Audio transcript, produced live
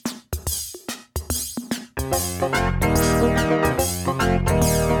Hello,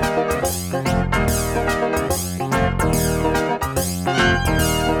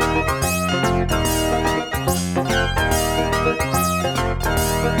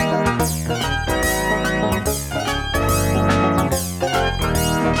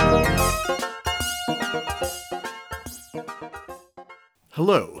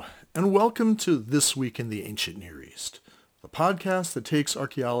 and welcome to This Week in the Ancient Near East, the podcast that takes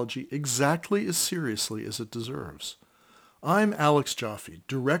archaeology exactly as seriously as it deserves. I'm Alex Joffe,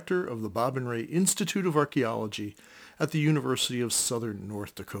 director of the Bob and Ray Institute of Archaeology at the University of Southern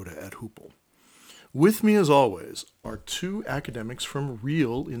North Dakota at Hoople. With me, as always, are two academics from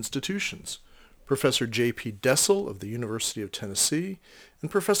real institutions, Professor J.P. Dessel of the University of Tennessee and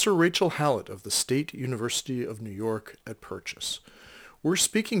Professor Rachel Hallett of the State University of New York at Purchase. We're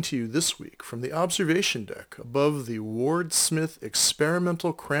speaking to you this week from the observation deck above the Ward Smith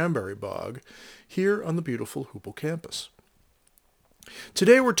Experimental Cranberry Bog here on the beautiful Hoople campus.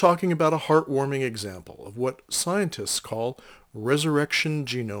 Today we're talking about a heartwarming example of what scientists call resurrection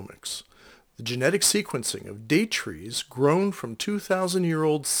genomics, the genetic sequencing of date trees grown from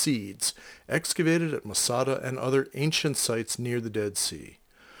 2,000-year-old seeds excavated at Masada and other ancient sites near the Dead Sea.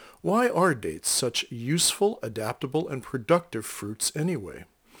 Why are dates such useful, adaptable, and productive fruits anyway?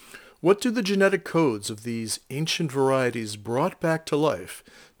 What do the genetic codes of these ancient varieties brought back to life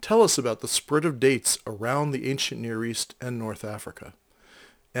tell us about the spread of dates around the ancient Near East and North Africa?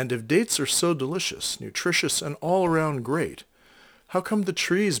 And if dates are so delicious, nutritious, and all around great, how come the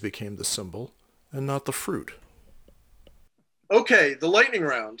trees became the symbol and not the fruit? Okay, the lightning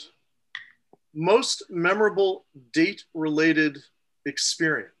round. Most memorable date-related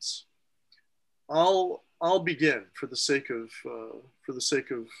experience. I'll begin for the sake of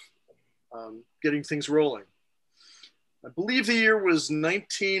getting things rolling. I believe the year was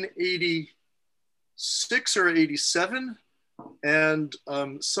 1986 or 87, and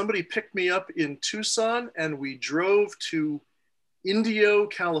somebody picked me up in Tucson, and we drove to Indio,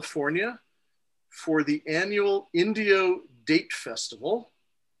 California, for the annual Indio Date Festival,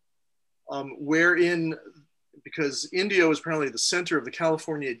 wherein, because Indio is apparently the center of the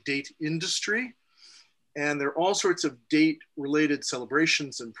California date industry, and there are all sorts of date-related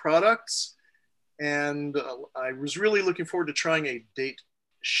celebrations and products. And I was really looking forward to trying a date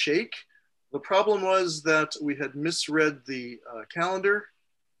shake. The problem was that we had misread the calendar,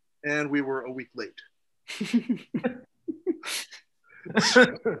 and we were a week late.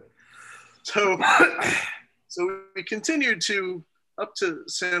 So we continued up to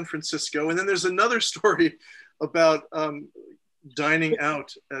San Francisco, and then there's another story about dining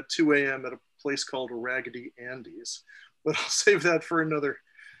out at 2 a.m. at a place called Raggedy Andy's, but I'll save that for another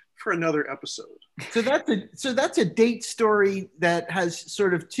episode. So that's a date story that has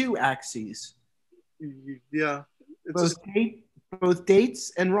sort of two axes. Yeah, both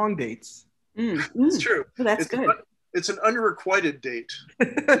dates and wrong dates. It's true. Well, that's good. It's an unrequited date,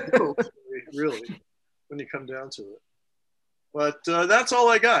 really, when you come down to it. But that's all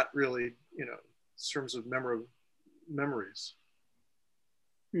I got, really, in terms of memories.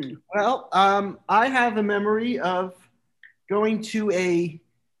 Well, I have a memory of going to a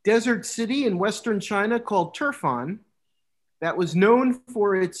desert city in Western China called Turfan that was known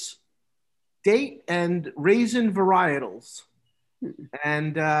for its date and raisin varietals.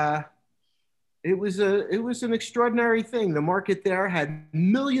 And it was an extraordinary thing. The market there had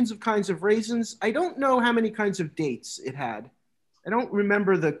millions of kinds of raisins. I don't know how many kinds of dates it had. I don't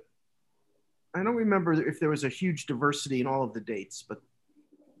remember if there was a huge diversity in all of the dates, but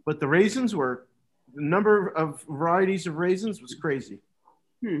the raisins the number of varieties of raisins was crazy.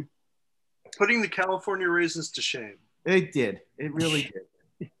 Putting the California raisins to shame. It did. It really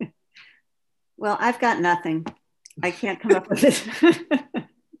did. Well, I've got nothing. I can't come up with it.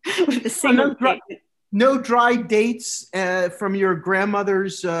 With the single no dry dates from your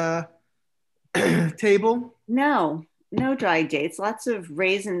grandmother's table? No dry dates. Lots of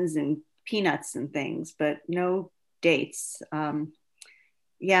raisins and peanuts and things, but no dates.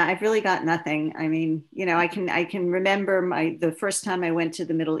 Yeah, I've really got nothing. I mean, I can remember the first time I went to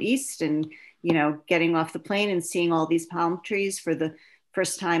the Middle East and, getting off the plane and seeing all these palm trees for the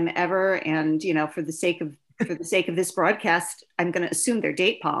first time ever. And, for the sake of this broadcast, I'm going to assume they're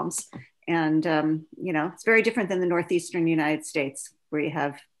date palms. And, it's very different than the Northeastern United States where you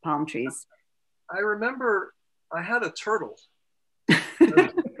have palm trees. I remember I had a turtle.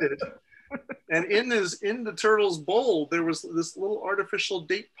 And in the turtle's bowl, there was this little artificial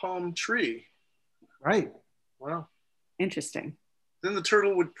date palm tree. Right. Wow. Interesting. Then the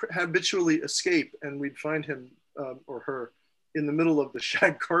turtle would habitually escape, and we'd find him or her in the middle of the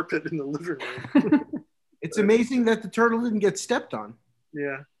shag carpet in the living room. It's amazing that the turtle didn't get stepped on.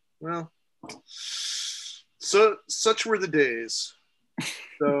 Yeah, well, so such were the days.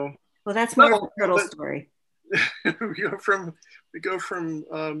 So well, that's more of a turtle story. we go from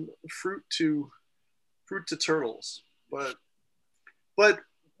fruit to turtles, but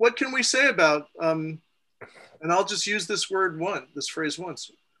what can we say about and I'll just use this phrase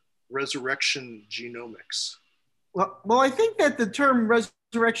once: resurrection genomics. Well, I think that the term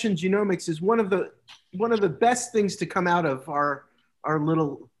resurrection genomics is one of the best things to come out of our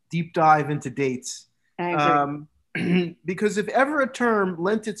little deep dive into dates. Because if ever a term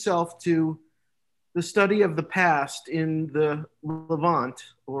lent itself to the study of the past in the Levant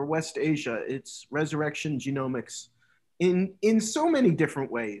or West Asia, it's resurrection genomics in so many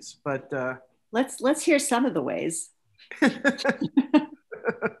different ways. But let's hear some of the ways.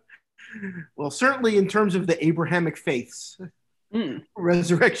 Well, certainly in terms of the Abrahamic faiths,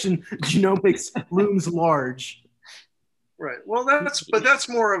 resurrection genomics looms large. Right. Well, that's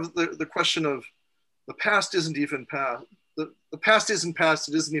more of the question of the past isn't even past. The past isn't past.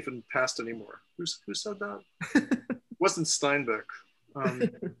 It isn't even past anymore. Who said that? It wasn't Steinbeck.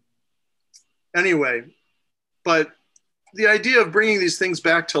 Anyway, but the idea of bringing these things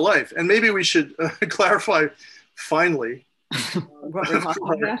back to life, and maybe we should clarify finally what we're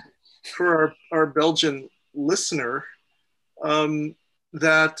talking about for our Belgian listener,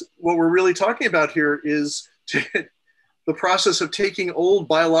 that what we're really talking about here is the process of taking old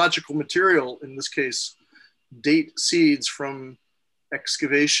biological material, in this case, date seeds from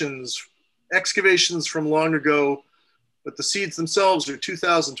excavations from long ago, but the seeds themselves are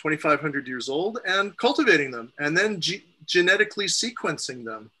 2,000, 2,500 years old, and cultivating them, and then genetically sequencing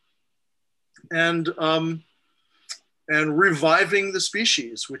them, and reviving the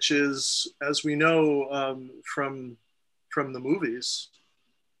species, which is, as we know from the movies,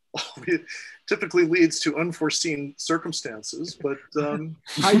 typically leads to unforeseen circumstances, but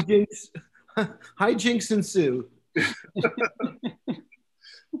hijinks ensue.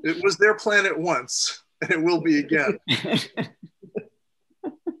 It was their planet once, and it will be again.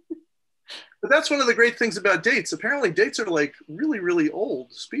 But that's one of the great things about dates. Apparently, dates are like really, really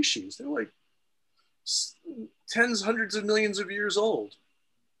old species. They're like tens, hundreds of millions of years old,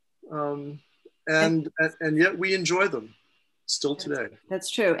 and yet we enjoy them still today. That's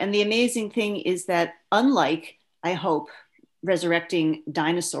true. And the amazing thing is that, unlike, I hope, resurrecting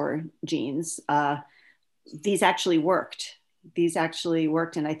dinosaur genes, these actually worked.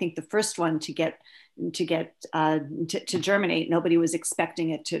 And I think the first one to germinate, nobody was expecting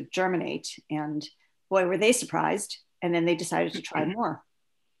it to germinate, and boy, were they surprised. And then they decided to try more.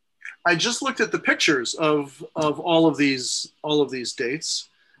 I just looked at the pictures of all of these dates,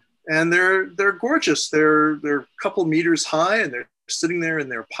 and they're gorgeous. They're a couple meters high, and they're sitting there in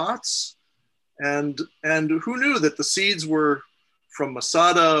their pots. And who knew that the seeds were from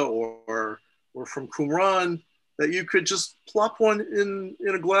Masada or from Qumran, that you could just plop one in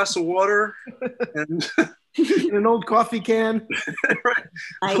a glass of water and in an old coffee can. Right.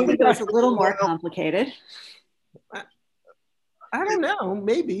 I think it was a little more complicated. I don't know,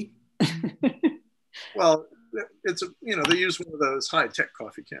 maybe. Well, it's they use one of those high-tech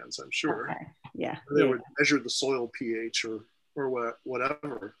coffee cans, I'm sure. Okay. Yeah. They would measure the soil pH or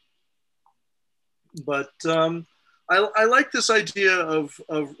whatever. But I like this idea of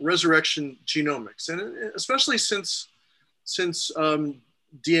resurrection genomics, and especially since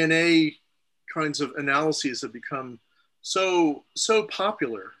DNA kinds of analyses have become so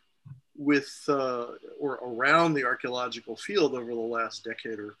popular with or around the archaeological field over the last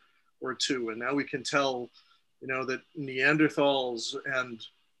decade or two, and now we can tell, that Neanderthals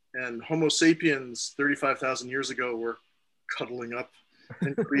and Homo sapiens 35,000 years ago were cuddling up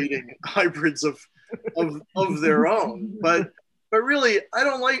and creating hybrids of their own. But really, I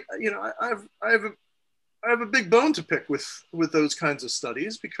don't like, I have a big bone to pick with those kinds of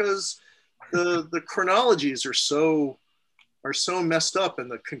studies, because the chronologies are so messed up,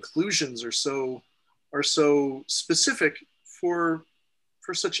 and the conclusions are so specific for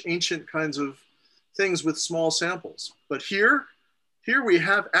such ancient kinds of things with small samples. But here we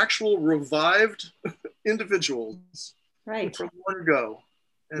have actual revived individuals, right, from long ago,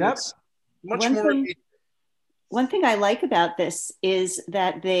 and Yep. it's much more. One thing I like about this is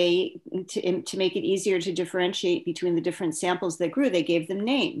that they, to make it easier to differentiate between the different samples that grew, they gave them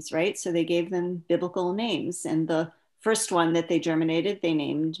names, right? So they gave them biblical names. And the first one that they germinated, they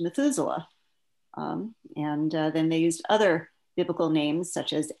named Methuselah. And then they used other biblical names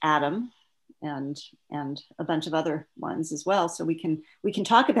such as Adam and a bunch of other ones as well. So we can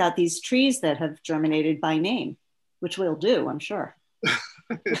talk about these trees that have germinated by name, which we'll do, I'm sure.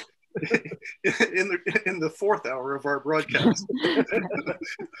 in the fourth hour of our broadcast.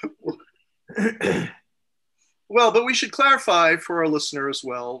 Well, but we should clarify for our listener as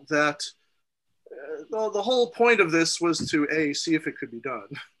well that the whole point of this was to see if it could be done,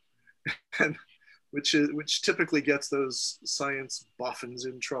 and which typically gets those science boffins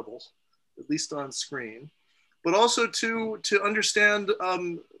in trouble, at least on screen, but also to understand a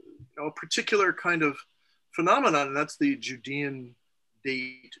particular kind of phenomenon, and that's the Judean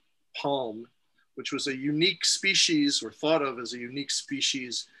date palm, which was a unique species, or thought of as a unique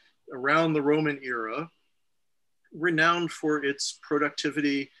species around the Roman era, renowned for its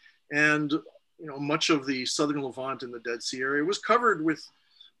productivity. And much of the southern Levant and the Dead Sea area was covered with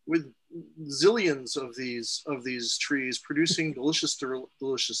zillions of these trees, producing delicious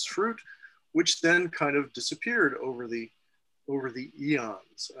fruit, which then kind of disappeared over the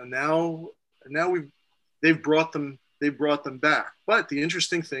eons. And now they've brought them back. But the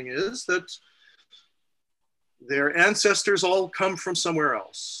interesting thing is that their ancestors all come from somewhere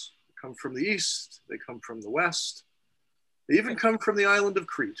else. They come from the east, they come from the west, they even come from the island of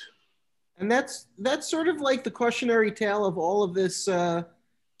Crete. And that's sort of like the cautionary tale of all of this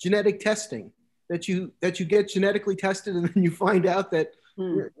genetic testing, that you get genetically tested and then you find out that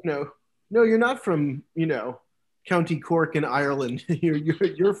no, you're not from County Cork in Ireland.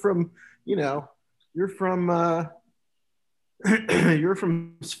 you're from you're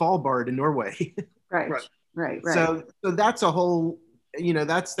from Svalbard in Norway. Right. So that's a whole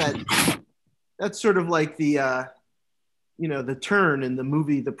that's sort of like the the turn in the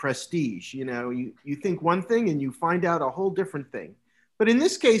movie The Prestige. You think one thing and you find out a whole different thing. But in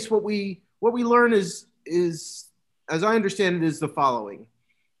this case, what we learn is, as I understand it, is the following: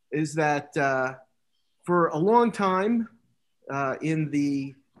 is that for a long time, in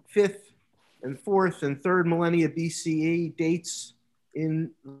the 5th and 4th and 3rd millennia BCE, dates in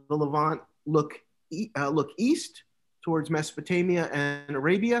the Levant look east towards Mesopotamia and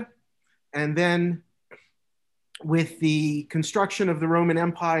Arabia, and then with the construction of the Roman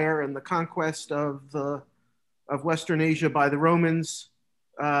Empire and the conquest of Western Asia by the Romans,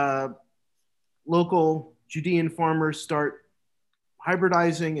 local Judean farmers start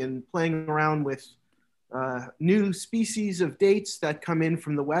hybridizing and playing around with new species of dates that come in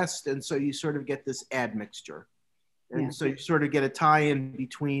from the West. And so you sort of get this admixture. And so you sort of get a tie-in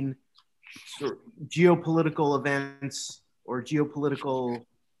between sort of geopolitical events or geopolitical,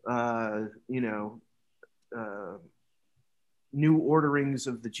 new orderings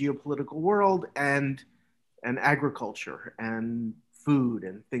of the geopolitical world and agriculture and food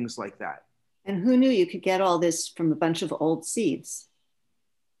and things like that. And who knew you could get all this from a bunch of old seeds?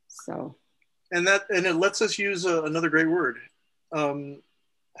 So, and it lets us use another great word,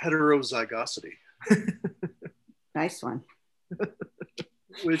 heterozygosity. Nice one.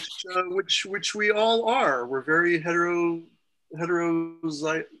 which we all are. We're very heterozygous.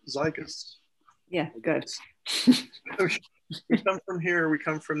 Yeah, good. We come from here, we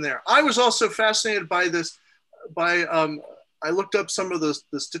come from there. I was also fascinated by this. I looked up some of the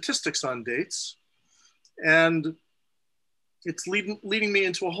statistics on dates, and it's leading me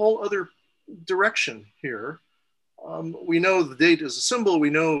into a whole other direction here. We know the date as a symbol. We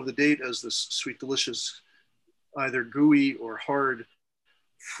know the date as this sweet, delicious, either gooey or hard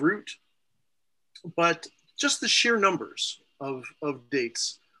fruit. But just the sheer numbers of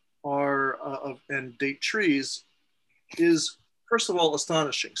dates and date trees is, first of all,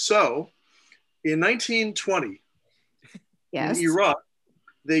 astonishing. So in 1920, yes, in Iraq,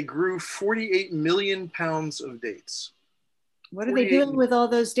 they grew 48 million pounds of dates. What are they doing with all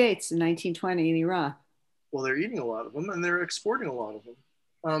those dates in 1920 in Iraq? Well, they're eating a lot of them and they're exporting a lot of them.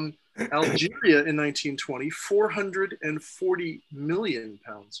 Algeria in 1920, 440 million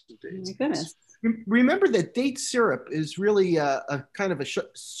pounds of dates. Oh my goodness. Remember that date syrup is really a kind of a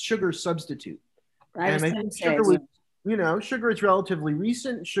sugar substitute. And I think sugar is relatively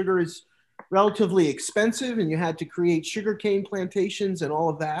recent. Sugar is relatively expensive, and you had to create sugarcane plantations and all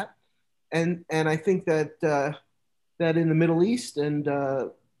of that. And I think that that in the Middle East and I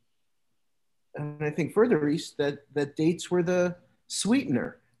think further east, that dates were the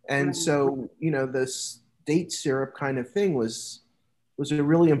sweetener. And so, this date syrup kind of thing was a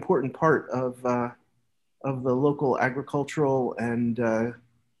really important part of the local agricultural and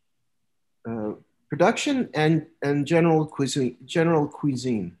production and general cuisine.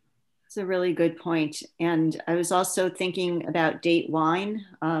 It's a really good point. And I was also thinking about date wine,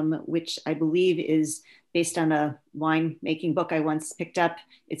 which I believe is based on a wine making book I once picked up.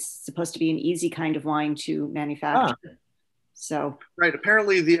 It's supposed to be an easy kind of wine to manufacture. So right,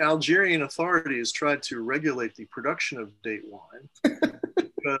 apparently the Algerian authorities tried to regulate the production of date wine,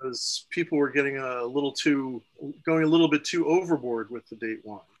 because people were getting going a little bit too overboard with the date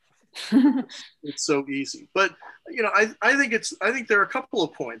wine. It's so easy. But I think there are a couple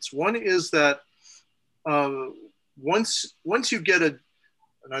of points. One is that once you get and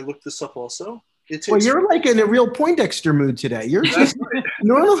I looked this up also. Well, you're like in a real Poindexter mood today. You're just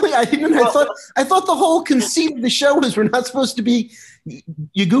normally I thought the whole conceit of the show was we're not supposed to be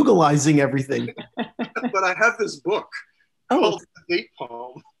you Googleizing everything. But I have this book called The Date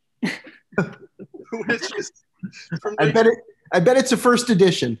Palm, which is from I bet it's a first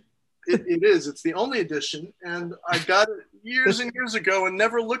edition. It is. It's the only edition, and I got it years and years ago and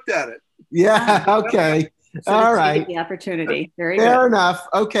never looked at it. Yeah. Okay. So all right. The opportunity. Very fair good. enough.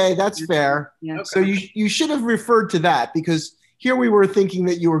 Okay, that's fair. Yeah. Okay. So you should have referred to that, because here we were thinking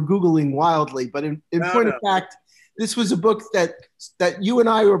that you were Googling wildly, but in point of fact, this was a book that you and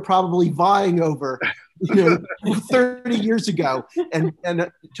I were probably vying over, 30 years ago, and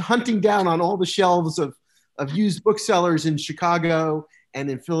hunting down on all the shelves of used booksellers in Chicago and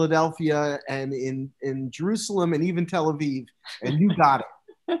in Philadelphia and in Jerusalem and even Tel Aviv, and you got it.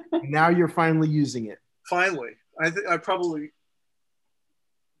 And now you're finally using it. Finally, I probably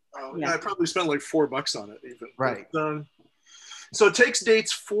spent like $4 on it even. Right. But, so it takes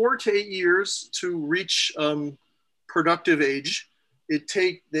dates 4 to 8 years to reach productive age.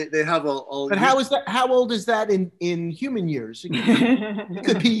 They have a. But how is that? How old is that in human years? It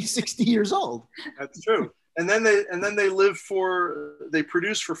could be 60 years old. That's true. And then they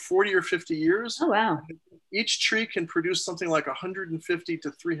produce for 40 or 50 years. Oh wow! Each tree can produce something like 150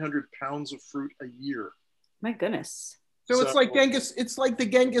 to 300 pounds of fruit a year. My goodness. So it's like Genghis. It's like the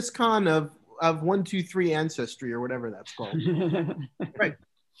Genghis Khan of 1, 2, 3 ancestry, or whatever that's called. Right.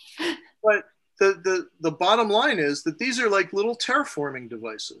 But the bottom line is that these are like little terraforming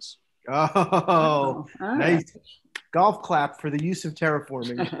devices. Oh, nice. Golf clap for the use of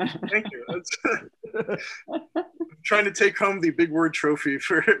terraforming. Thank you. I'm trying to take home the big word trophy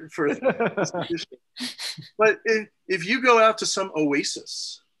for this edition. But if you go out to some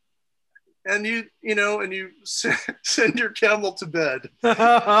oasis and you send your camel to bed.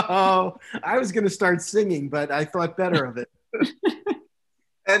 Oh, I was going to start singing, but I thought better of it.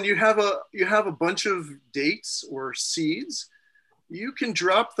 And you have a bunch of dates or seeds. You can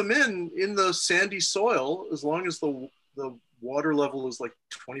drop them in the sandy soil as long as the water level is like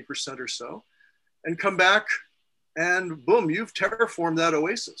 20% or so, and come back, and boom, you've terraformed that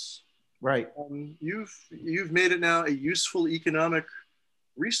oasis. Right. You've made it now a useful economic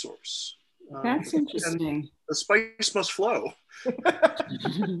resource. That's interesting. The spice must flow.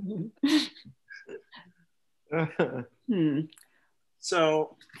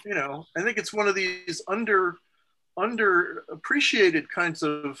 So, I think it's one of these underappreciated kinds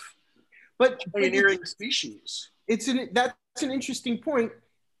of pioneering species. That's an interesting point,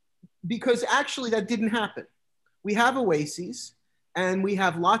 because actually that didn't happen. We have oases, and we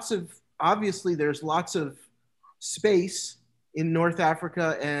have obviously there's lots of space in North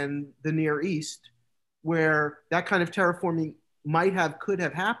Africa and the Near East where that kind of terraforming could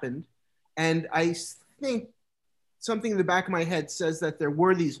have happened. And I think something in the back of my head says that there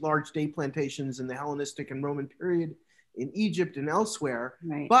were these large date plantations in the Hellenistic and Roman period in Egypt and elsewhere,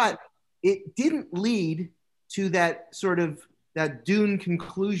 right. But it didn't lead to that dune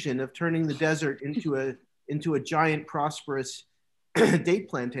conclusion of turning the desert into a giant prosperous date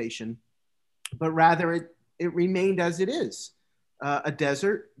plantation, but rather it remained as it is, a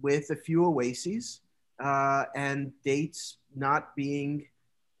desert with a few oases, and dates not being,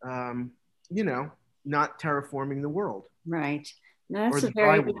 not terraforming the world. Right. That's a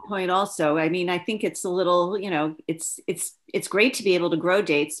very good point also. I mean, I think it's a little, it's great to be able to grow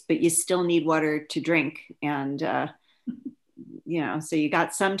dates, but you still need water to drink. And, so you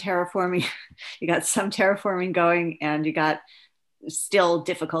got some terraforming, going, and you got still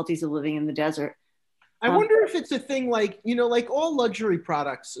difficulties of living in the desert. I wonder if it's a thing like all luxury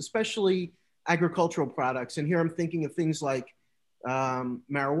products, especially agricultural products. And here I'm thinking of things like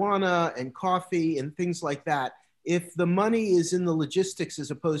marijuana and coffee and things like that. If the money is in the logistics as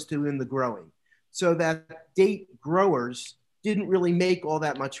opposed to in the growing, so that date growers didn't really make all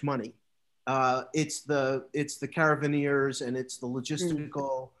that much money. It's the caravaneers and it's the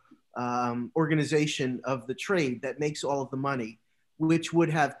logistical organization of the trade that makes all of the money, which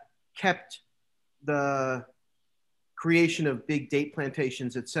would have kept the creation of big date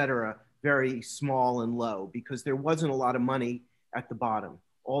plantations, et cetera, very small and low, because there wasn't a lot of money at the bottom.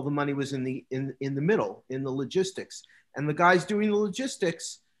 All the money was in the middle, in the logistics. And the guys doing the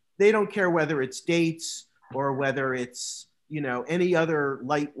logistics, they don't care whether it's dates or whether it's, any other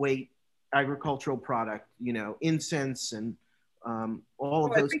lightweight agricultural product, incense and all of Well,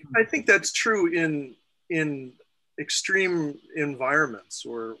 those. I think that's true in extreme environments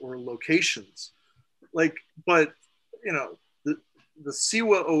or locations. Like, but you know, the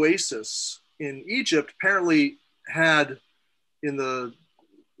Siwa Oasis in Egypt apparently had in the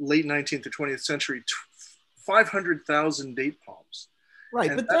late 19th or 20th century 500,000 date palms. Right,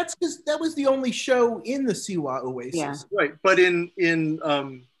 and but that's because that was the only show in the Siwa Oasis. Yeah. Right, but in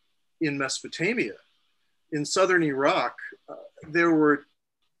Mesopotamia, in southern Iraq, there were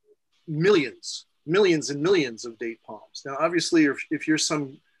millions and millions of date palms. Now, obviously, if you're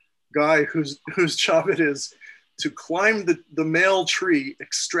some guy whose job it is to climb the male tree,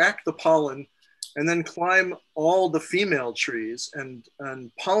 extract the pollen, and then climb all the female trees and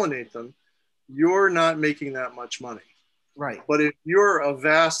pollinate them, you're not making that much money. Right. But if you're a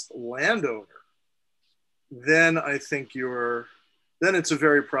vast landowner, then I think then it's a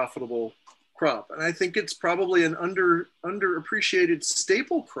very profitable crop. And I think it's probably an underappreciated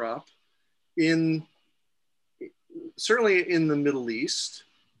staple crop certainly in the Middle East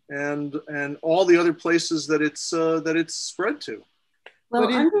and all the other places that it's spread to. Well,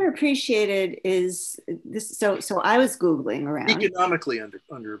 underappreciated is this. So I was Googling around. Economically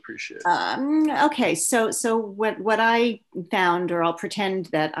underappreciated. Okay, so what I found, or I'll pretend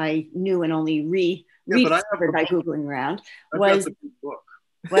that I knew and only rediscovered by Googling around, was the book.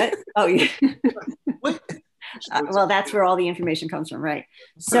 What? Oh, yeah. Well, that's where all the information comes from, right?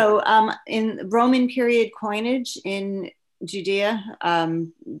 So in Roman period coinage in Judea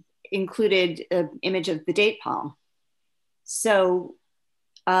included an image of the date palm. So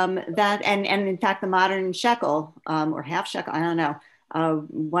that, and in fact, the modern shekel or half shekel, I don't know,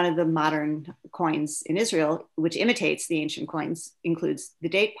 one of the modern coins in Israel, which imitates the ancient coins, includes the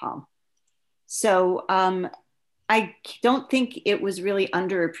date palm. So I don't think it was really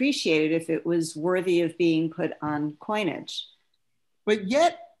underappreciated if it was worthy of being put on coinage. But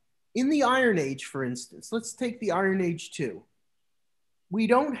yet, in the Iron Age, for instance, let's take the Iron Age too. We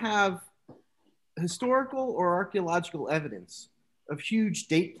don't have historical or archaeological evidence of huge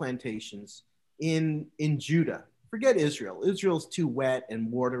date plantations in Judah. Forget Israel. Israel's too wet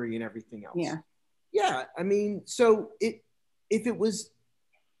and watery and everything else. Yeah. Yeah, I mean, so if it was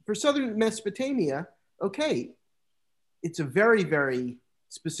for southern Mesopotamia, okay, it's a very, very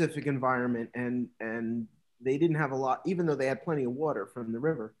specific environment, and they didn't have a lot, even though they had plenty of water from the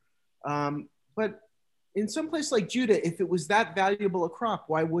river. But in some place like Judah, if it was that valuable a crop,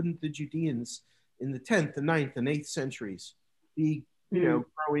 why wouldn't the Judeans in the 10th, the 9th, and 8th centuries be,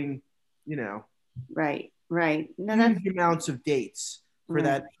 growing, Right. No, huge amounts of dates for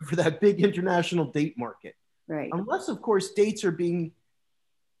that big international date market. Right. Unless, of course, dates are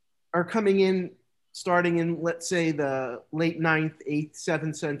coming in starting in, let's say, the late 9th, 8th,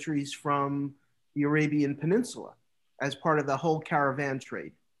 7th centuries from the Arabian Peninsula as part of the whole caravaneering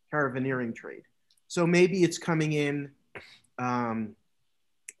trade. So maybe it's coming in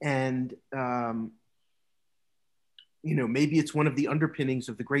maybe it's one of the underpinnings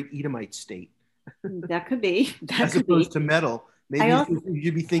of the great Edomite state. That could be. As opposed to metal. Maybe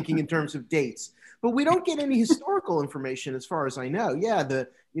you'd be thinking in terms of dates. But we don't get any historical information as far as I know. Yeah, the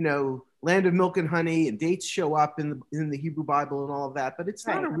land of milk and honey and dates show up in the Hebrew Bible and all of that, but it's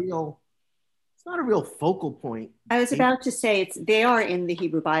not a real focal point. I was about to say they are in the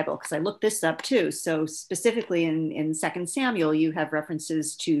Hebrew Bible because I looked this up too. So specifically in 2 Samuel, you have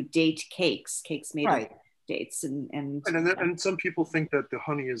references to date cakes made of dates and some people think that the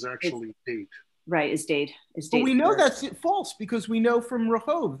honey is actually date. Right, is date. But we know that's false because we know from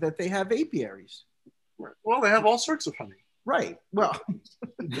Rehov that they have apiaries. Right. Well, they have all sorts of honey. Right. Well,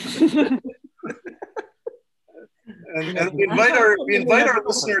 and we invite our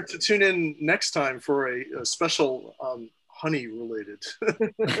listener to tune in next time for a special honey related.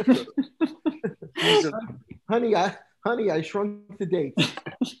 honey, I shrunk the date.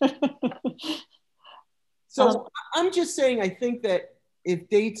 So I'm just saying, I think that if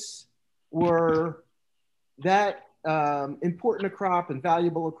dates were that important a crop and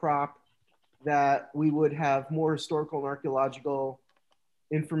valuable a crop, that we would have more historical and archaeological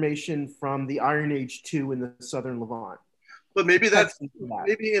information from the Iron Age 2 in the southern Levant. But maybe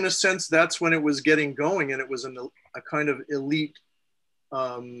maybe in a sense that's when it was getting going, and it was a kind of elite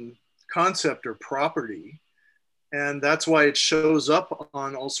concept or property, and that's why it shows up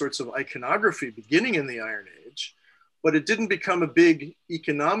on all sorts of iconography beginning in the Iron Age. But it didn't become a big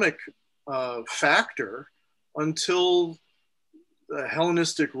economic factor until the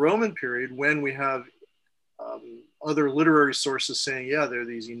Hellenistic Roman period, when we have other literary sources saying, yeah, there are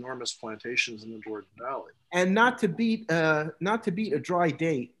these enormous plantations in the Jordan Valley. And not to beat a dry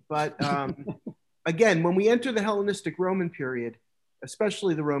date, but again, when we enter the Hellenistic Roman period,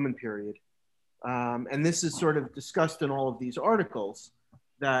 especially the Roman period, and this is sort of discussed in all of these articles,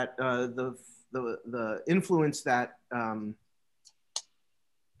 that the influence that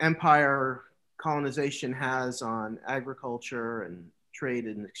empire colonization has on agriculture and trade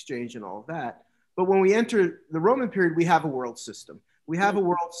and exchange and all of that. But when we enter the Roman period, we have a world system. We have a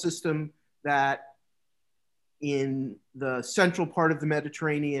world system that in the central part of the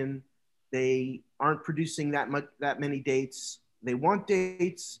Mediterranean, they aren't producing that many dates. They want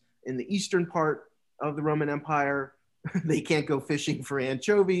dates. In the eastern part of the Roman Empire, they can't go fishing for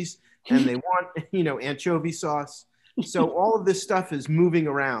anchovies, and they want, anchovy sauce. So all of this stuff is moving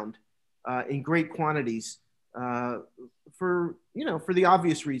around in great quantities for the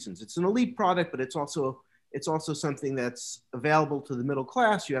obvious reasons. It's an elite product, but it's also something that's available to the middle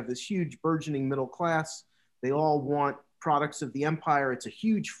class. You have this huge burgeoning middle class. They all want products of the empire. It's a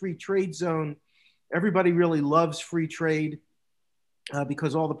huge free trade zone. Everybody really loves free trade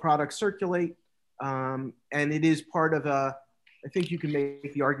because all the products circulate. And it is part of I think you can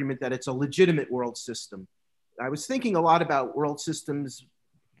make the argument that it's a legitimate world system. I was thinking a lot about world systems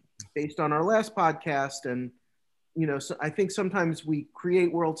based on our last podcast. And, so I think sometimes we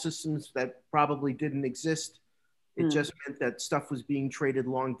create world systems that probably didn't exist. It just meant that stuff was being traded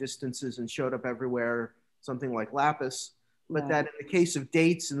long distances and showed up everywhere, something like lapis. But that in the case of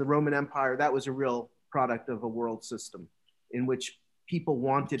dates in the Roman Empire, that was a real product of a world system in which people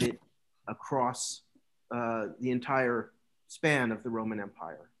wanted it across the entire span of the Roman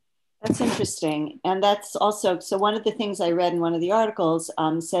Empire. That's interesting. And that's also, so one of the things I read in one of the articles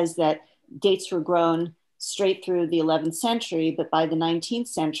says that dates were grown straight through the 11th century, but by the 19th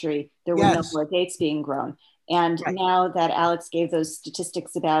century, there were no more dates being grown. And now that Alex gave those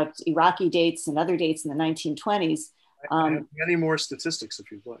statistics about Iraqi dates and other dates in the 1920s. I have many more statistics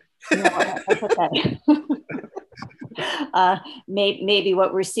if you'd like. That's okay. Maybe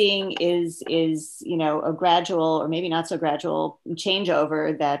what we're seeing is a gradual, or maybe not so gradual,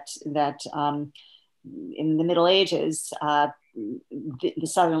 changeover that in the Middle Ages, the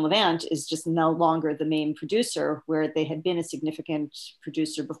Southern Levant is just no longer the main producer, where they had been a significant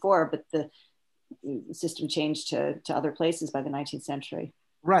producer before, but the system changed to other places by the 19th century.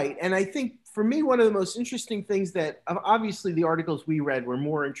 Right. And I think for me, one of the most interesting things that obviously the articles we read were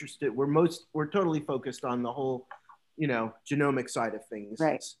more interested, we're totally focused on the whole, genomic side of things.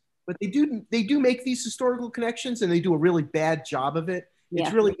 Right. But they do make these historical connections, and they do a really bad job of it. Yeah.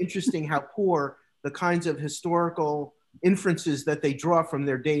 It's really interesting how poor the kinds of historical inferences that they draw from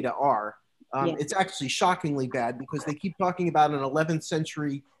their data are. It's actually shockingly bad, because they keep talking about an 11th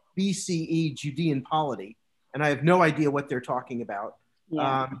century BCE Judean polity, and I have no idea what they're talking about.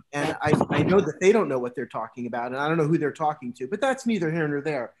 Yeah. And I know that they don't know what they're talking about, and I don't know who they're talking to, but that's neither here nor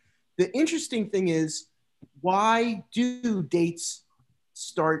there. The interesting thing is, why do dates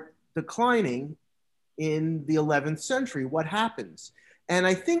start declining in the 11th century? What happens? And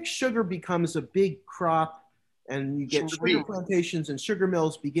I think sugar becomes a big crop, and you get sugar plantations and sugar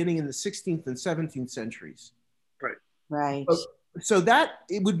mills beginning in the 16th and 17th centuries. Right. So that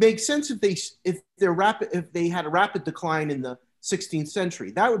it would make sense if they had a rapid decline in the 16th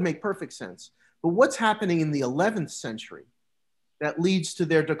century. That would make perfect sense. But what's happening in the 11th century that leads to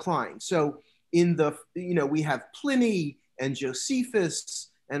their decline? So we have Pliny and Josephus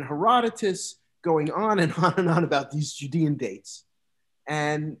and Herodotus going on and on and on about these Judean dates.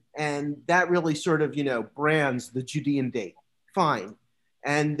 And that really sort of, brands the Judean date. Fine.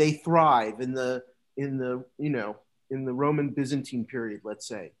 And they thrive in the Roman Byzantine period, let's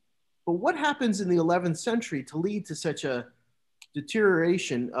say. But what happens in the 11th century to lead to such a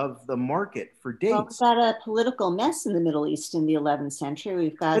deterioration of the market for dates? Well, we've got a political mess in the Middle East in the 11th century.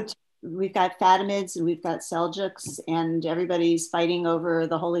 We've got Fatimids and we've got Seljuks, and everybody's fighting over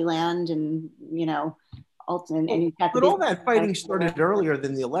the Holy Land, and but all that fighting started earlier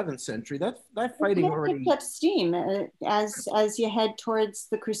than the 11th century. That fighting already picked up steam as you head towards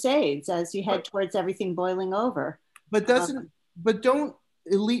the Crusades, as you head towards everything boiling over. But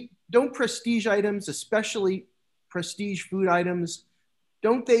don't prestige items, especially prestige food items,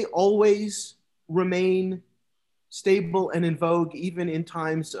 don't they always remain stable and in vogue even in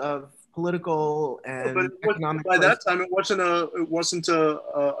times of political and economic by that time it wasn't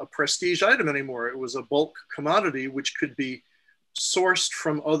a prestige item anymore. It was a bulk commodity which could be sourced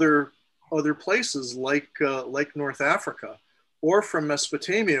from other places like North Africa or from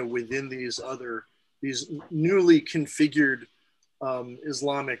Mesopotamia within these newly configured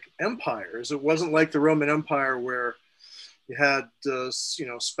Islamic empires. It wasn't like the Roman Empire where you had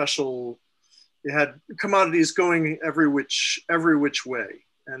you had commodities going every which way.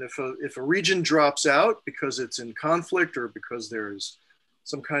 And if a region drops out because it's in conflict or because there's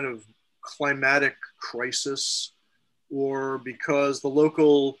some kind of climatic crisis, or because the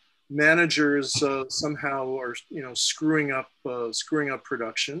local managers somehow are screwing up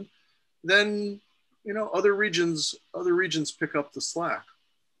production, then other regions pick up the slack.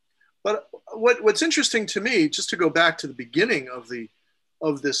 But what's interesting to me, just to go back to the beginning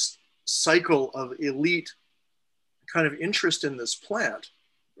of this cycle of elite kind of interest in this plant,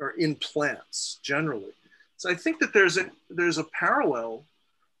 or in plants generally, so I think that there's a parallel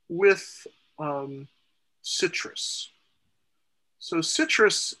with citrus. So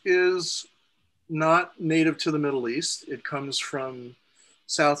citrus is not native to the Middle East. It comes from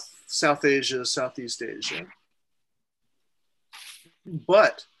South Asia, Southeast Asia.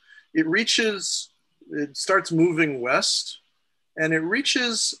 But it starts moving west, and it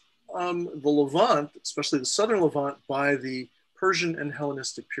reaches the Levant, especially the southern Levant, by the Persian and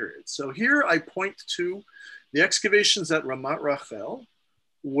Hellenistic period. So here I point to the excavations at Ramat Rachel,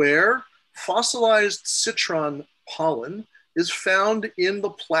 where fossilized citron pollen is found in the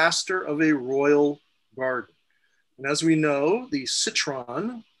plaster of a royal garden. And as we know, the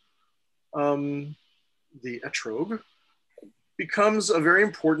citron, the etrog, becomes a very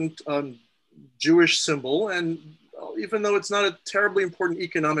important Jewish symbol. And even though it's not a terribly important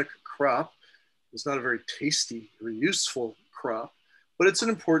economic crop, it's not a very tasty or useful crop, but it's an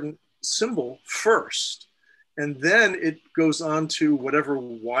important symbol first. And then it goes on to whatever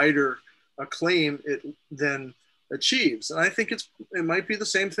wider acclaim it then achieves. And I think it might be the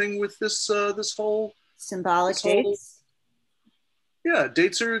same thing with this whole symbolic dates. Yeah,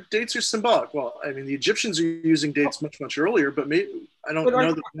 dates are symbolic. Well, I mean, the Egyptians are using dates much earlier, but I don't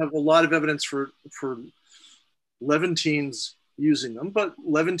know that we have a lot of evidence for Levantines using them. But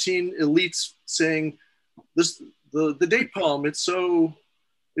Levantine elites saying the date palm, it's so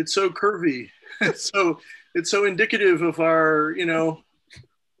curvy, it's so indicative of our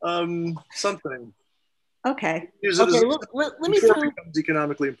something. Okay. Let me becomes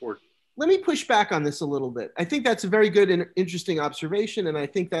economically important. Let me push back on this a little bit. I think that's a very good and interesting observation, and I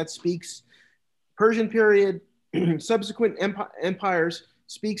think that speaks Persian period, subsequent empires,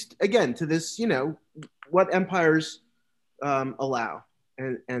 speaks again to this, what empires allow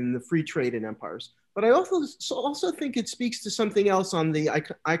and the free trade in empires. But I also think it speaks to something else on the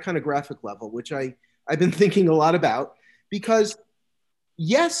iconographic level, which I've been thinking a lot about, because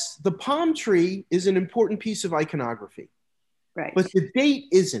yes, the palm tree is an important piece of iconography, right? But the date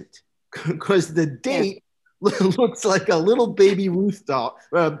isn't, because the date looks like a little baby Ruth bar,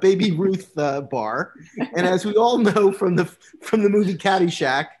 and as we all know from the movie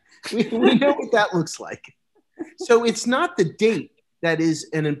Caddyshack, we know what that looks like. So it's not the date that is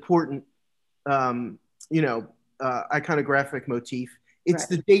an important, iconographic motif. It's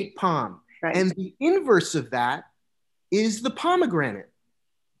the date palm, and the inverse of that is the pomegranate.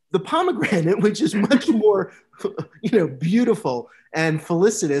 The pomegranate, which is much more, beautiful and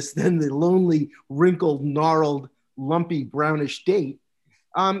felicitous than the lonely, wrinkled, gnarled, lumpy, brownish date,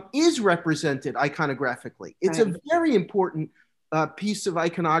 is represented iconographically. It's a very important piece of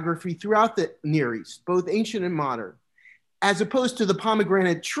iconography throughout the Near East, both ancient and modern, as opposed to the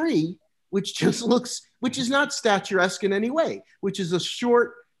pomegranate tree, which is not statuesque in any way, which is a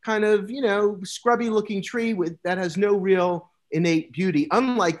short kind of, scrubby looking tree that has no real innate beauty,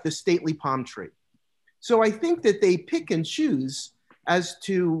 unlike the stately palm tree. So I think that they pick and choose as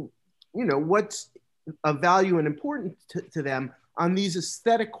to, what's of value and important to them on these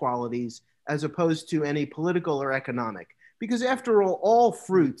aesthetic qualities, as opposed to any political or economic. Because after all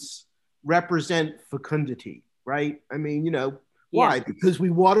fruits represent fecundity, right? I mean, why? Yeah. Because we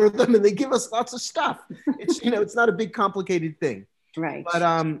water them and they give us lots of stuff. It's, it's not a big complicated thing. Right.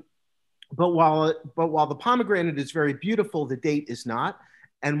 But while the pomegranate is very beautiful, the date is not.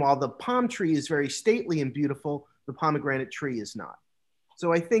 And while the palm tree is very stately and beautiful, the pomegranate tree is not.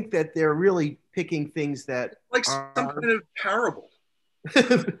 So I think that they're really picking things that like some kind of parable.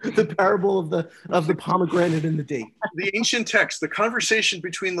 The parable of the pomegranate and the date. The ancient text, the conversation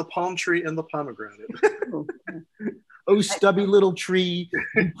between the palm tree and the pomegranate. Oh, stubby little tree,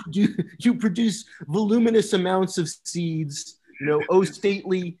 you produce voluminous amounts of seeds. Oh,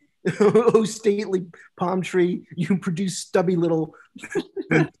 stately palm tree, you produce stubby little.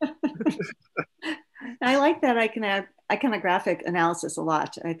 I like that iconographic analysis a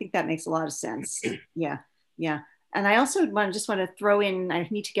lot. I think that makes a lot of sense. Yeah. And I also want to throw in, I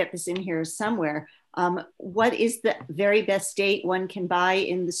need to get this in here somewhere. What is the very best date one can buy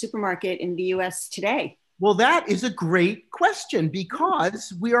in the supermarket in the US today? Well, that is a great question,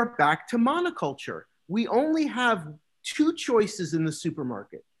 because we are back to monoculture. We only have two choices in the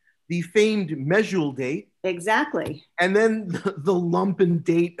supermarket: the famed Mejul date, Exactly. and then the lumpen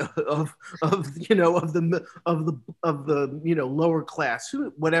date of the lower class,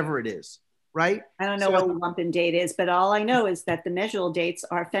 whatever it is, right? I don't know what the lumpen date is, but all I know is that the Mejul dates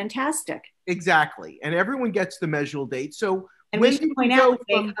are fantastic. Exactly, and everyone gets the Mejul date. So and we should point out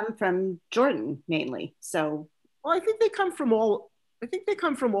they come from Jordan mainly. So well, I think they come from all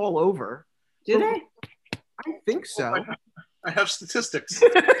over. Do they? I think so. I have statistics.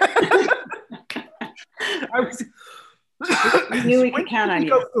 I knew we could count on you.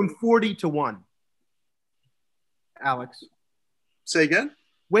 Go from 40 to 1. Alex. Say again?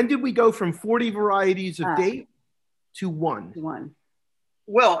 When did we go from 40 varieties of date to 1? 1.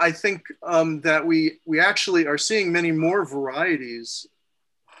 Well, I think that we actually are seeing many more varieties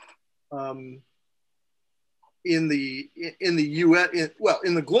in the U.S.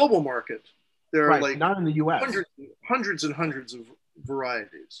 In the global market. There are like not in the U.S. hundreds and hundreds of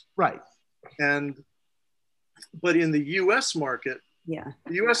varieties. Right. But in the U.S. market, the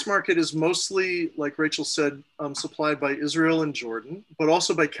U.S. market is mostly, like Rachel said, supplied by Israel and Jordan, but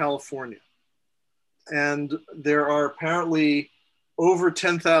also by California. And there are apparently over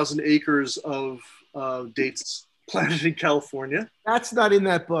 10,000 acres of dates planted in California. That's not in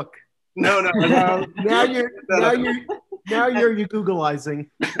that book. No. Now you're Googleizing.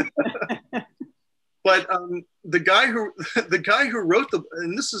 But the guy who wrote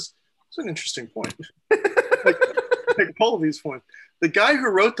and this is an interesting point. Like all of these points. The guy who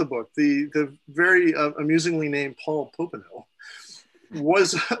wrote the book, the very amusingly named Paul Popenoe,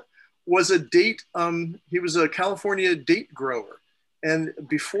 was a date. He was a California date grower, and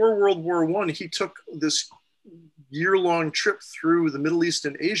before World War I, he took this year-long trip through the Middle East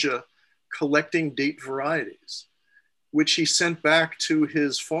and Asia, collecting date varieties, which he sent back to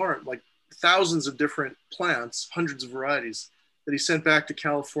his farm, like thousands of different plants, hundreds of varieties that he sent back to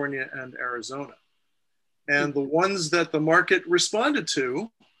California and Arizona. And the ones that the market responded to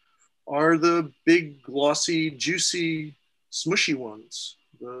are the big, glossy, juicy, smushy ones,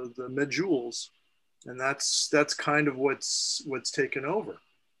 the Mejuls. And that's kind of what's taken over.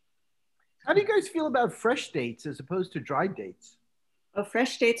 How do you guys feel about fresh dates as opposed to dried dates? Oh,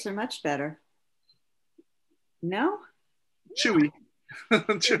 fresh dates are much better. No? Chewy.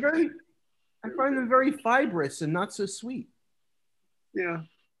 I find them very fibrous and not so sweet. Yeah.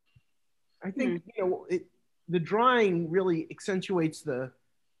 I think the drying really accentuates the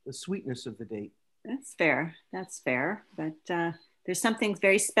sweetness of the date. That's fair. But there's something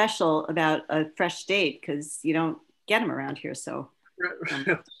very special about a fresh date because you don't get them around here. So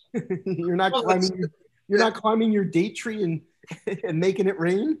you're not climbing your date tree and making it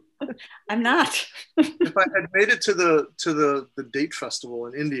rain. I'm not. If I had made it to the date festival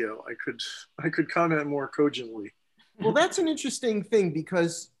in India, I could comment more cogently. Well, that's an interesting thing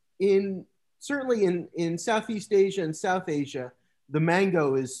because certainly in Southeast Asia and South Asia, the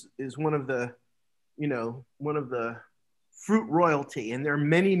mango is one of the fruit royalty, and there are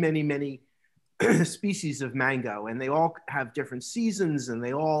many, many, many species of mango, and they all have different seasons, and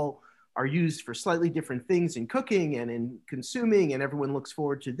they all are used for slightly different things in cooking and in consuming, and everyone looks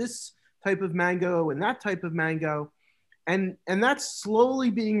forward to this type of mango and that type of mango, and that's slowly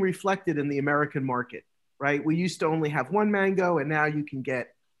being reflected in the American market, right? We used to only have one mango, and now you can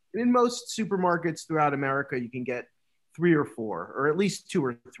get, in most supermarkets throughout America, you can get 3 or 4, or at least 2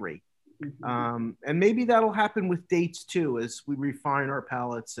 or 3. And maybe that'll happen with dates too, as we refine our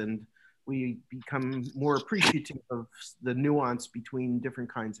palates and we become more appreciative of the nuance between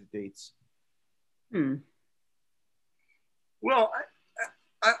different kinds of dates. Well,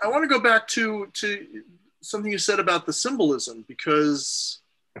 I want to go back to something you said about the symbolism, because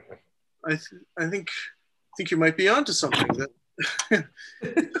I think you might be onto something. That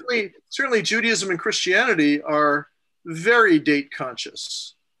certainly Judaism and Christianity are very date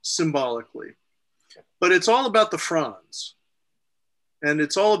conscious symbolically, but it's all about the fronds and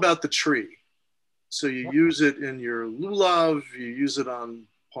it's all about the tree. So you use it in your lulav, you use it on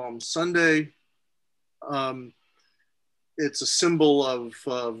Palm Sunday. It's a symbol of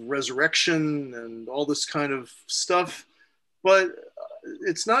resurrection and all this kind of stuff, but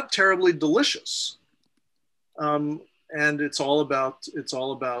it's not terribly delicious. And it's all about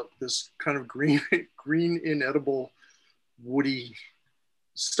this kind of green inedible woody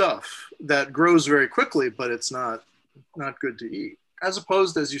stuff that grows very quickly, but it's not good to eat, as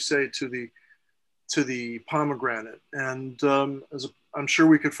opposed, as you say, to the pomegranate. And I'm sure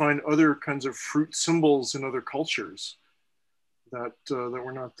we could find other kinds of fruit symbols in other cultures that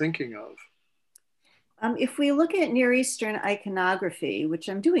we're not thinking of. If we look at Near Eastern iconography, which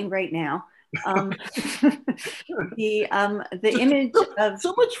I'm doing right now, Um, the image of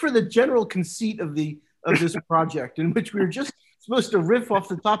So much for the general conceit of this project, in which we were just supposed to riff off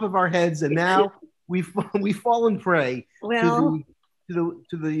the top of our heads, and now we've fallen prey well, to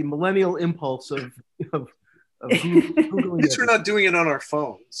the millennial impulse of Googling. At least we're not doing it on our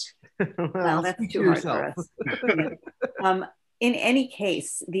phones. well, that's too hard for us. Yeah. In any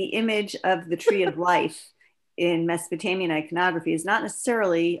case, the image of the tree of life in Mesopotamian iconography is not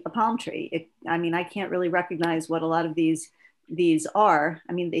necessarily a palm tree. I can't really recognize what a lot of these are.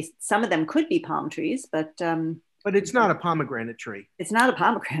 I mean, some of them could be palm trees, but it's not a pomegranate tree. It's not a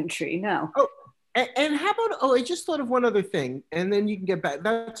pomegranate tree, no. Oh, and how about? Oh, I just thought of one other thing, and then you can get back.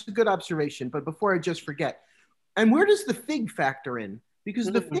 That's a good observation. But before I just forget, and where does the fig factor in? Because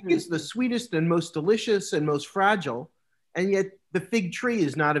the fig is the sweetest and most delicious and most fragile, and yet the fig tree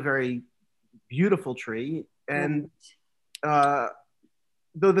is not a very beautiful tree. And though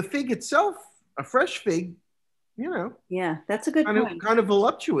the fig itself, a fresh fig, yeah, that's a good point. Kind of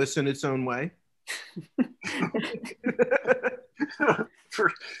voluptuous in its own way.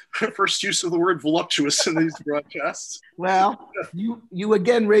 First use of the word voluptuous in these broadcasts. Well, you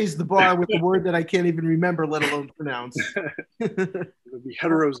again raised the bar with a word that I can't even remember, let alone pronounce. It would be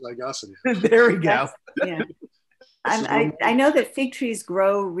heterozygosity. There we go. Yeah. I know that fig trees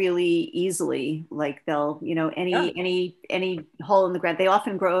grow really easily. Like they'll, any hole in the ground. They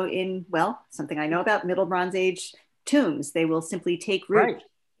often grow in, something I know about, Middle Bronze Age tombs. They will simply take root. Right.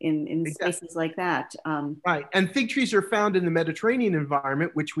 In spaces like that. Right. And fig trees are found in the Mediterranean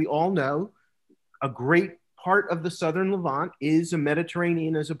environment, which we all know a great part of the Southern Levant is a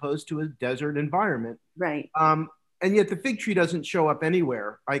Mediterranean as opposed to a desert environment. Right. And yet the fig tree doesn't show up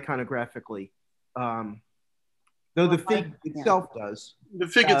anywhere iconographically, though the fig itself does. The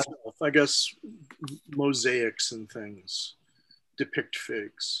fig itself, I guess, mosaics and things depict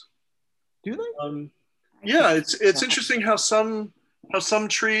figs. Do they? Yeah, it's interesting how some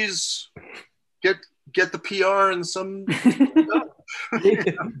trees get the PR and some don't.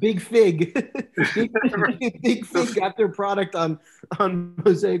 Big Fig. Big Fig got their product on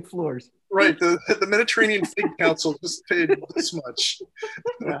mosaic floors. Right. The Mediterranean Fig Council just paid this much.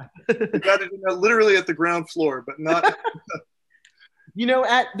 Yeah. Got it literally at the ground floor, but not.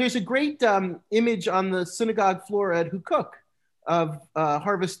 There's a great image on the synagogue floor at Hukuk of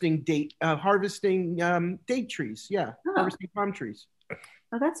harvesting date trees. Yeah, harvesting palm trees.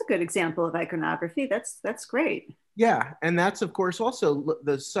 Oh, that's a good example of iconography. That's great. Yeah, and that's of course also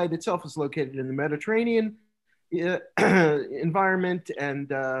the site itself is located in the Mediterranean environment, and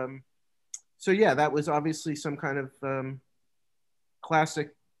so yeah, that was obviously some kind of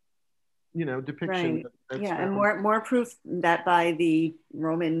classic, depiction. Right. Yeah, and more proof that by the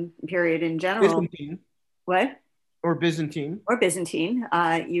Roman period in general. Byzantine. What? Or Byzantine.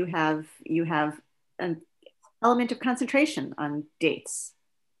 You have an element of concentration on dates.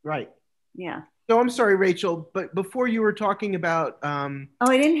 Right. Yeah. So I'm sorry, Rachel, but before you were talking about. I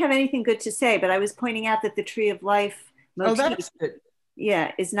didn't have anything good to say, but I was pointing out that the Tree of Life motif, that's it.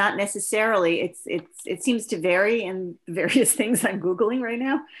 Yeah, is not necessarily. It seems to vary in various things I'm Googling right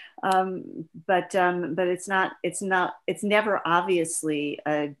now, but it's not. It's never obviously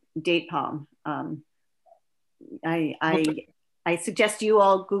a date palm. I suggest you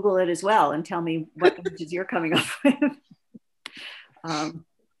all Google it as well and tell me what images you're coming up with.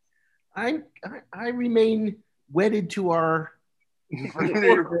 I remain wedded to our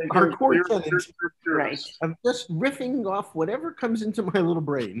core tenet, right? I'm just riffing off whatever comes into my little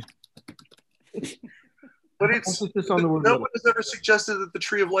brain. But no one has ever suggested that the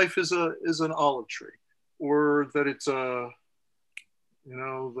Tree of Life is an olive tree, or that it's the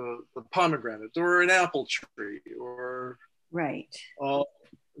pomegranate or an apple tree, or right.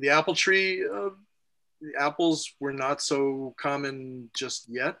 The apple tree. The apples were not so common just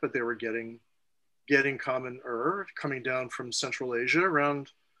yet, but they were getting commoner, coming down from Central Asia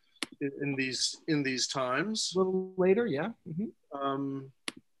around in these times. A little later, yeah. Mm-hmm.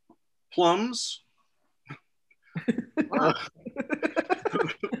 Plums.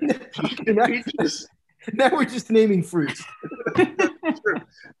 Now we're just naming fruits.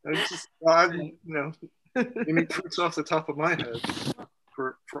 I'm naming fruits off the top of my head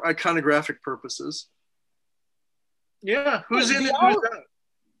for iconographic purposes. Yeah, who's in and who's out?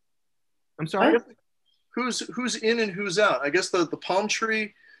 I'm sorry? Who's in and who's out? I guess the palm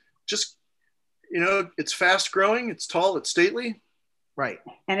tree, just, it's fast growing, it's tall, it's stately. Right.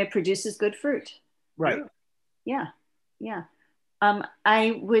 And it produces good fruit. Right. Yeah.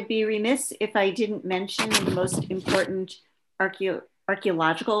 I would be remiss if I didn't mention the most important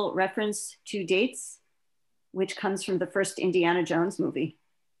archaeological reference to dates, which comes from the first Indiana Jones movie.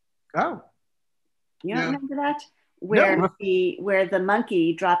 Oh. You don't Yeah. remember that? Where No. where the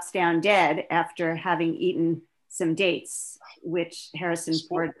monkey drops down dead after having eaten some dates, which Harrison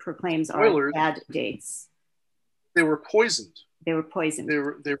Ford proclaims are Spoilers. bad dates. They were poisoned. They were poisoned. They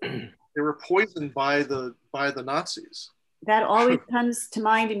were poisoned by the Nazis. That always comes to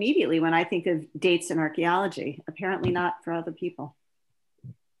mind immediately when I think of dates in archaeology. Apparently not for other people.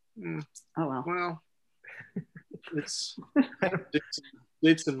 Mm. Oh well. Well, it's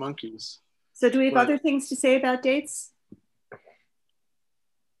dates and monkeys. So do we have But- other things to say about dates?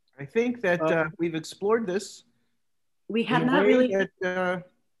 I think that we've explored this. We have in a not way really.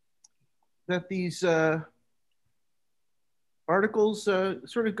 that these articles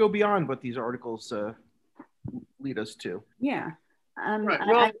sort of go beyond what these articles lead us to. Yeah. Right.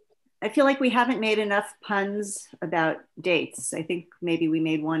 Well, I feel like we haven't made enough puns about dates. I think maybe we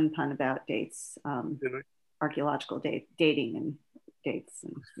made one pun about dates, did we? archaeological dating and dates.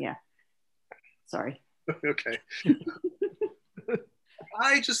 And yeah. Sorry. Okay.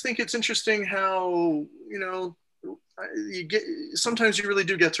 I just think it's interesting how, sometimes you really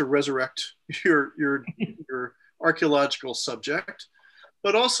do get to resurrect your archaeological subject,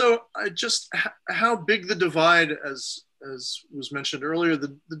 but also just how big the divide, as was mentioned earlier,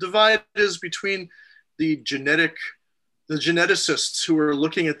 the divide is between the geneticists who are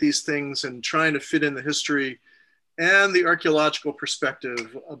looking at these things and trying to fit in the history, and the archaeological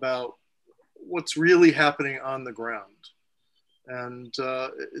perspective about what's really happening on the ground. And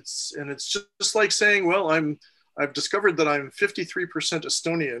it's just like saying, well, I've discovered that I'm 53%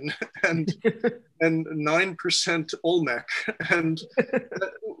 Estonian and 9% Olmec, and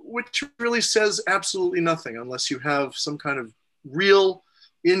which really says absolutely nothing unless you have some kind of real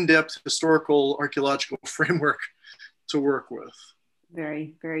in-depth historical archaeological framework to work with.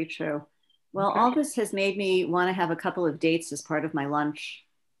 Very, very true. Well, all this has made me want to have a couple of dates as part of my lunch.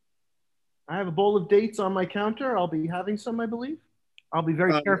 I have a bowl of dates on my counter. I'll be having some, I believe. I'll be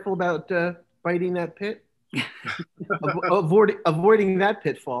very careful about biting that pit, avoiding that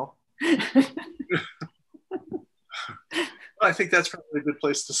pitfall. I think that's probably a good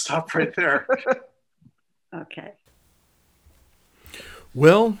place to stop right there. Okay.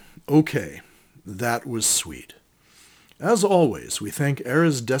 Well, okay. That was sweet. As always, we thank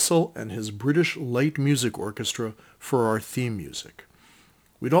Erez Dessel and his British Light Music Orchestra for our theme music.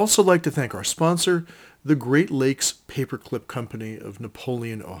 We'd also like to thank our sponsor, the Great Lakes Paperclip Company of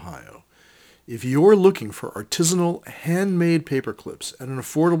Napoleon, Ohio. If you're looking for artisanal, handmade paperclips at an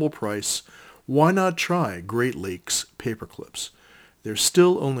affordable price, why not try Great Lakes Paperclips? They're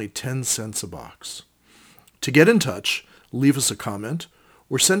still only 10 cents a box. To get in touch, leave us a comment,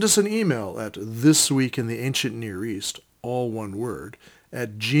 or send us an email at thisweekintheancientneareast, all one word,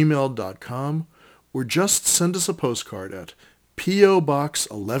 at gmail.com, or just send us a postcard at P.O. Box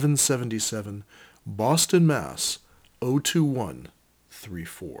 1177, Boston, Mass.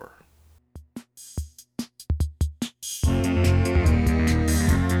 02134.